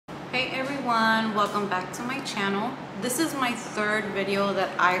everyone, welcome back to my channel. This is my third video that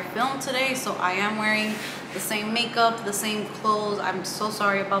I filmed today, so I am wearing the same makeup, the same clothes. I'm so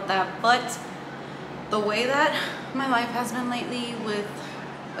sorry about that, but the way that my life has been lately with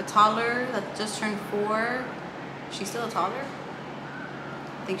a toddler that just turned 4, she's still a toddler?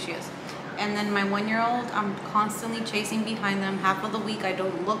 I think she is. And then my 1-year-old, I'm constantly chasing behind them. Half of the week I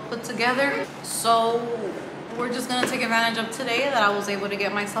don't look put together, so we're just gonna take advantage of today that I was able to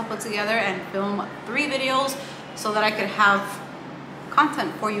get myself put together and film 3 videos so that I could have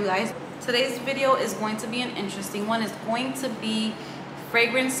content for you guys. Today's video is going to be an interesting one. It's going to be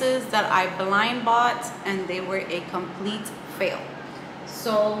fragrances that I blind bought and they were a complete fail.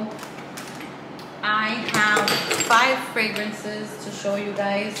 So I have 5 fragrances to show you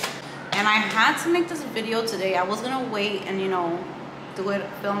guys, and I had to make this video today. I was gonna wait and do it,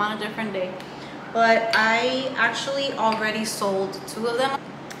 film on a different day, but I actually already sold 2 of them.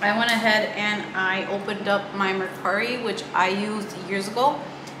 I went ahead and I opened up my Mercari, which I used years ago,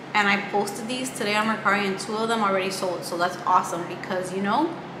 and I posted these today on Mercari, and 2 of them already sold. So that's awesome because you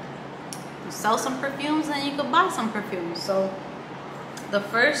sell some perfumes and you could buy some perfumes. So the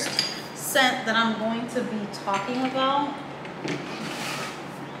first scent that I'm going to be talking about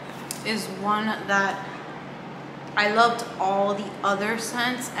is one that I loved all the other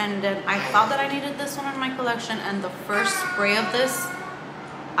scents, and then I thought that I needed this one in my collection, and the first spray of this,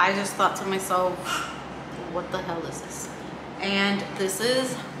 I just thought to myself, what the hell is this? And this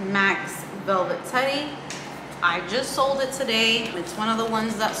is Maxx Velvet Teddy. I just sold it today. It's one of the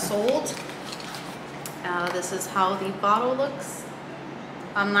ones that sold. This is how the bottle looks.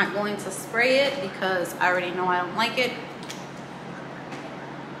 I'm not going to spray it because I already know I don't like it.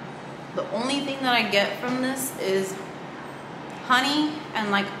 The only thing that I get from this is honey and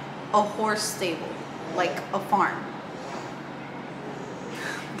like a horse stable, like a farm.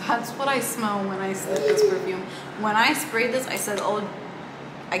 That's what I smell when I sniff this perfume. When I sprayed this, I said, oh,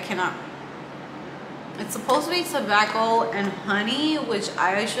 I cannot. It's supposed to be tobacco and honey, which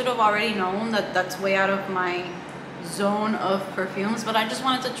I should have already known that that's way out of my zone of perfumes, but I just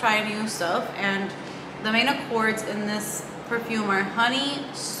wanted to try new stuff. And the main accords in this perfume are honey,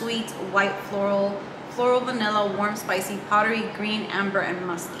 sweet, white floral, floral vanilla, warm spicy, powdery, green, amber, and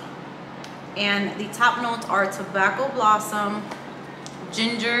musky. And the top notes are tobacco blossom,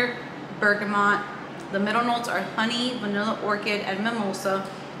 ginger, bergamot. The middle notes are honey, vanilla orchid, and mimosa.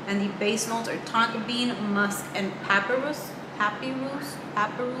 And the base notes are tonka bean, musk, and papyrus. Papyrus. I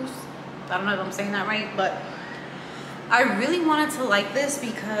don't know if I'm saying that right, but I really wanted to like this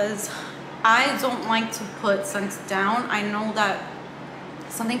because I don't like to put scents down. I know that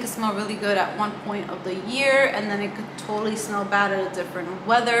something could smell really good at one point of the year, and then it could totally smell bad at a different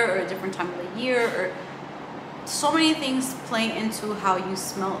weather or a different time of the year, or so many things play into how you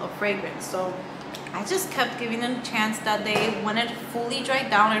smell a fragrance. So I just kept giving it a chance that day. When it fully dried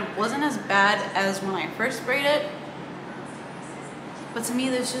down, it wasn't as bad as when I first sprayed it, but to me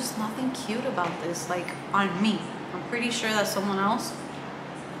there's just nothing cute about this, like on me. I'm pretty sure that someone else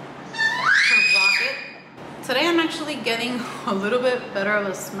rock it. Today I'm actually getting a little bit better of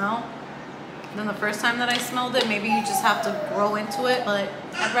a smell than the first time that I smelled it. Maybe you just have to grow into it, but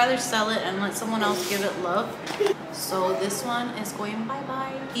I'd rather sell it and let someone else give it love. So this one is going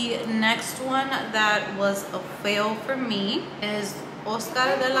bye-bye. The next one that was a fail for me is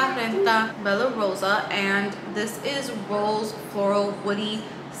Oscar de la Renta Bella Rosa, and this is rose, floral, woody,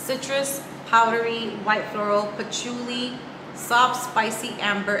 citrus, powdery, white floral, patchouli, soft, spicy,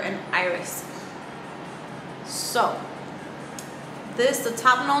 amber, and iris. So the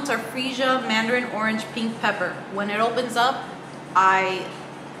top notes are freesia, mandarin orange, pink pepper. When it opens up, I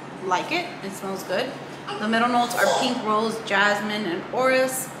like it. It smells good. The middle notes are pink rose, jasmine, and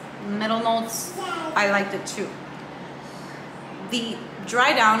orris. Middle notes, I liked it too. The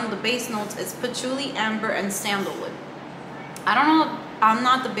dry down, the base notes is patchouli, amber, and sandalwood. I don't know, I'm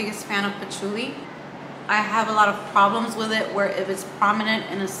not the biggest fan of patchouli. I have a lot of problems with it where if it's prominent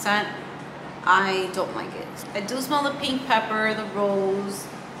in a scent, I don't like it. I do smell the pink pepper, the rose.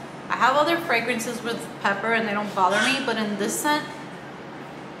 I have other fragrances with pepper and they don't bother me, but in this scent,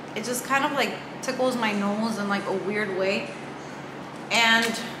 it just kind of like tickles my nose in like a weird way.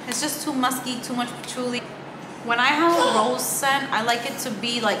 And it's just too musky, too much patchouli. When I have a rose scent, I like it to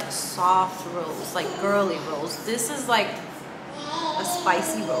be like soft rose, like girly rose. This is like a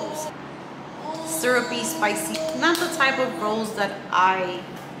spicy rose. Syrupy, spicy. Not the type of rose that I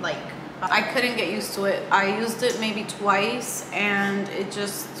like. I couldn't get used to it. I used it maybe twice and it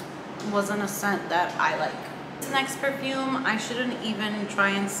just wasn't a scent that I like. This next perfume, I shouldn't even try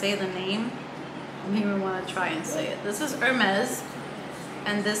and say the name. I don't even want to try and say it. This is Hermes,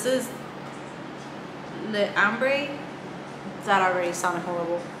 and this is Le Ambre, that already sounded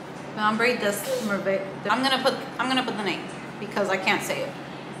horrible. Le Ambre des Merveilles. I'm gonna put the name because I can't say it.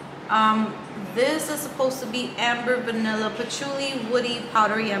 This is supposed to be amber, vanilla, patchouli, woody,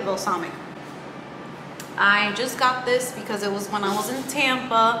 powdery, and balsamic. I just got this because it was when I was in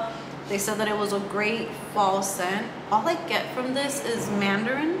Tampa. They said that it was a great fall scent. All I get from this is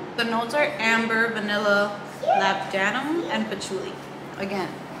mandarin. The notes are amber, vanilla, labdanum, and patchouli. Again,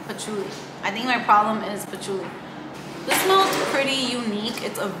 patchouli. I think my problem is patchouli. This smells pretty unique.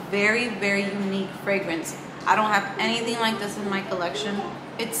 It's a very, very unique fragrance. I don't have anything like this in my collection.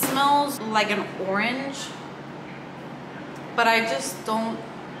 It smells like an orange, but I just don't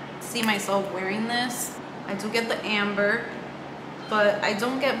see myself wearing this. I do get the amber, but I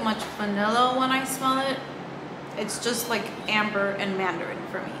don't get much vanilla when I smell it. It's just like amber and mandarin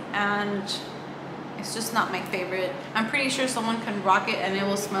for me, and it's just not my favorite. I'm pretty sure someone can rock it and it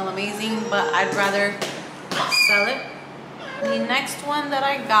will smell amazing, but I'd rather sell it. The next one that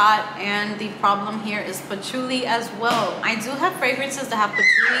I got, and the problem here, is patchouli as well. I do have fragrances that have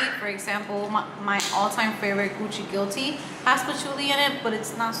patchouli. For example, my all-time favorite Gucci Guilty has patchouli in it, but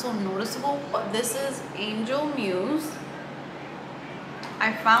it's not so noticeable. But this is Angel Muse.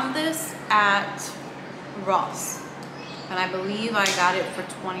 I found this at Ross, and I believe I got it for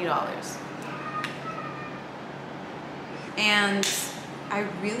 $20. And I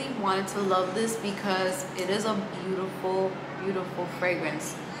really wanted to love this because it is a beautiful, beautiful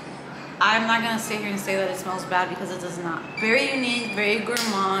fragrance. I'm not gonna sit here and say that it smells bad because it does not. Very unique, very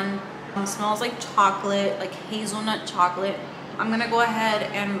gourmand. It smells like chocolate, like hazelnut chocolate. I'm gonna go ahead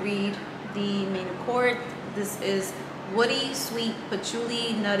and read the main accord. This is woody, sweet,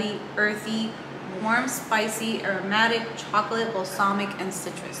 patchouli, nutty, earthy, warm, spicy, aromatic, chocolate, balsamic, and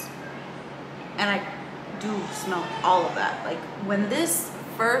citrus. And I do smell all of that. Like when this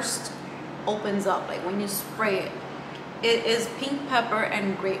first opens up, like when you spray it, it is pink pepper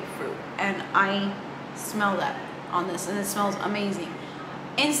and grapefruit, and I smell that on this, and it smells amazing.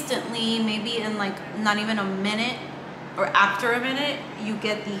 Instantly, maybe in like not even a minute or after a minute, you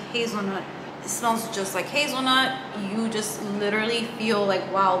get the hazelnut. It smells just like hazelnut. You just literally feel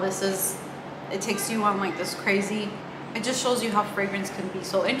like, wow, this is, it takes you on like this crazy, it just shows you how fragrance can be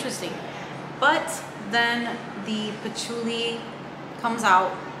so interesting. But then the patchouli comes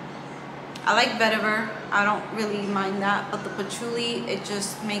out. I like vetiver, I don't really mind that, but the patchouli, it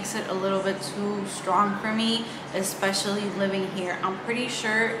just makes it a little bit too strong for me, especially living here. I'm pretty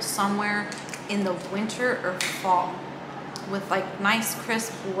sure somewhere in the winter or fall with like nice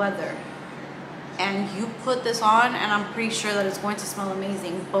crisp weather, and you put this on, and I'm pretty sure that it's going to smell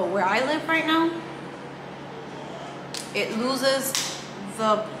amazing. But where I live right now, it loses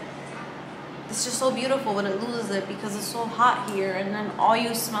the, it's just so beautiful, but it loses it because it's so hot here, and then all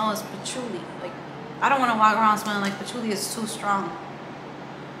you smell is patchouli. Like, I don't want to walk around smelling like patchouli is too strong.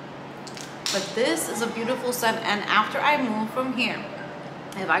 But this is a beautiful scent, and after I move from here,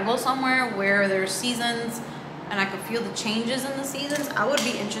 if I go somewhere where there's seasons and I could feel the changes in the seasons, I would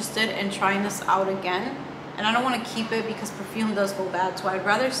be interested in trying this out again. And I don't want to keep it because perfume does go bad, so I'd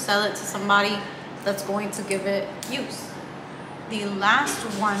rather sell it to somebody that's going to give it use. The last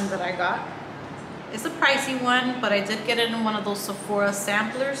one that I got, it's a pricey one, but I did get it in one of those Sephora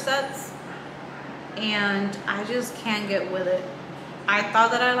sampler sets, and I just can't get with it. I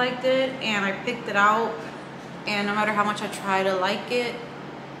thought that I liked it, and I picked it out, and no matter how much I try to like it,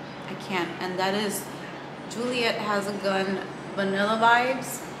 I can't. And that is Juliette Has a Gun Vanilla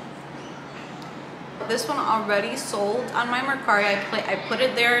Vibes. This one already sold on my Mercari. I put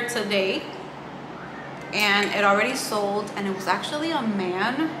it there today, and it already sold, and it was actually a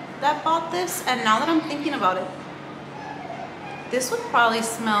man that bought this. And now that I'm thinking about it, this would probably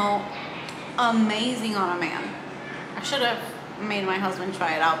smell amazing on a man. I should have made my husband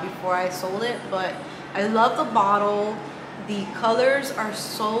try it out before I sold it, but I love the bottle. The colors are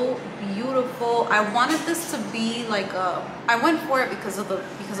so beautiful. I wanted this to be like a, I went for it because of the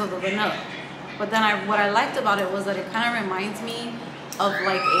vanilla, but then what I liked about it was that it kind of reminds me of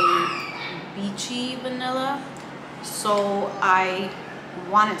like a beachy vanilla, so I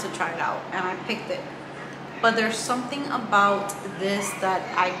wanted to try it out and I picked it. But there's something about this that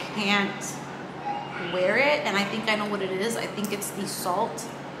I can't wear it, and I think I know what it is. I think it's the salt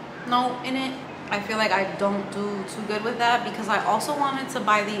note in it. I feel like I don't do too good with that, because I also wanted to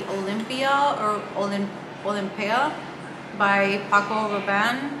buy the Olympia or Olympia by Paco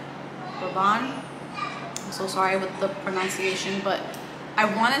Rabanne. I'm so sorry with the pronunciation, but I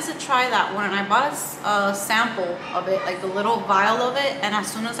wanted to try that one, and I bought a sample of it, like the little vial of it, and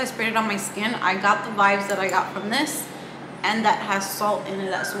as soon as I sprayed it on my skin, I got the vibes that I got from this, and that has salt in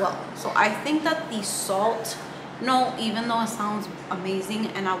it as well. So I think that the salt note, even though it sounds amazing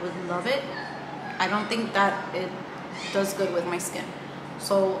and I would love it, I don't think that it does good with my skin.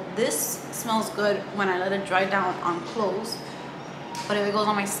 So this smells good when I let it dry down on clothes, but if it goes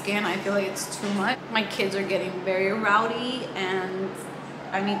on my skin, I feel like it's too much. My kids are getting very rowdy and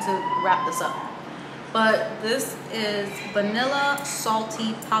I need to wrap this up. But this is vanilla,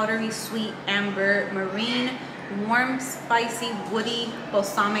 salty, powdery, sweet, amber, marine, warm, spicy, woody,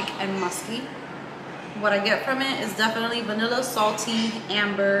 balsamic, and musky. What I get from it is definitely vanilla, salty,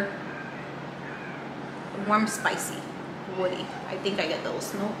 amber, warm, spicy, woody. I think I get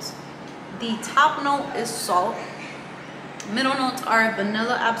those notes. The top note is salt. Middle notes are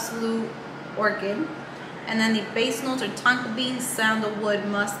vanilla, absolute, orchid. And then the base notes are tonka bean, sandalwood,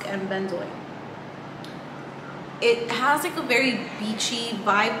 musk, and benzoin. It has like a very beachy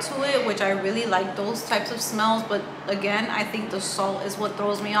vibe to it, which I really like those types of smells. But again, I think the salt is what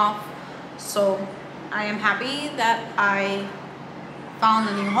throws me off. So I am happy that I found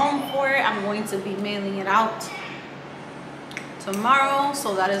a new home for it. I'm going to be mailing it out tomorrow,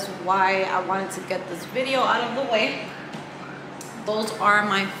 so that is why I wanted to get this video out of the way. Those are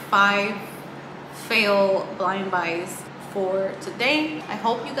my 5 fail blind buys for today. I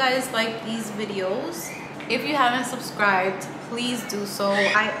hope you guys like these videos. If you haven't subscribed, please do so.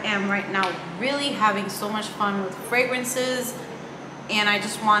 I am right now really having so much fun with fragrances, and I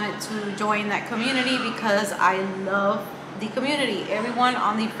just wanted to join that community because I love the community. Everyone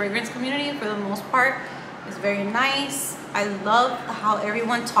on the fragrance community, for the most part, is very nice. I love how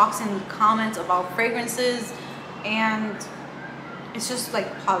everyone talks in the comments about fragrances, and it's just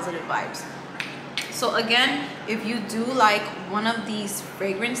like positive vibes. So again, if you do like one of these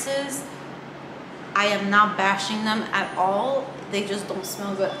fragrances, I am not bashing them at all. They just don't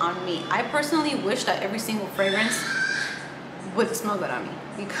smell good on me. I personally wish that every single fragrance would smell good on me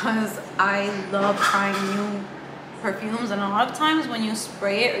because I love trying new perfumes, and a lot of times when you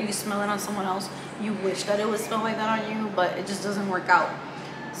spray it or you smell it on someone else, you wish that it would smell like that on you, but it just doesn't work out.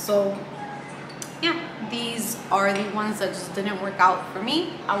 So yeah, these are the ones that just didn't work out for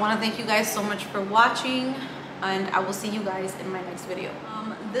me. I want to thank you guys so much for watching, and I will see you guys in my next video.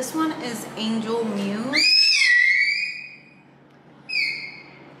 This one is Angel Muse.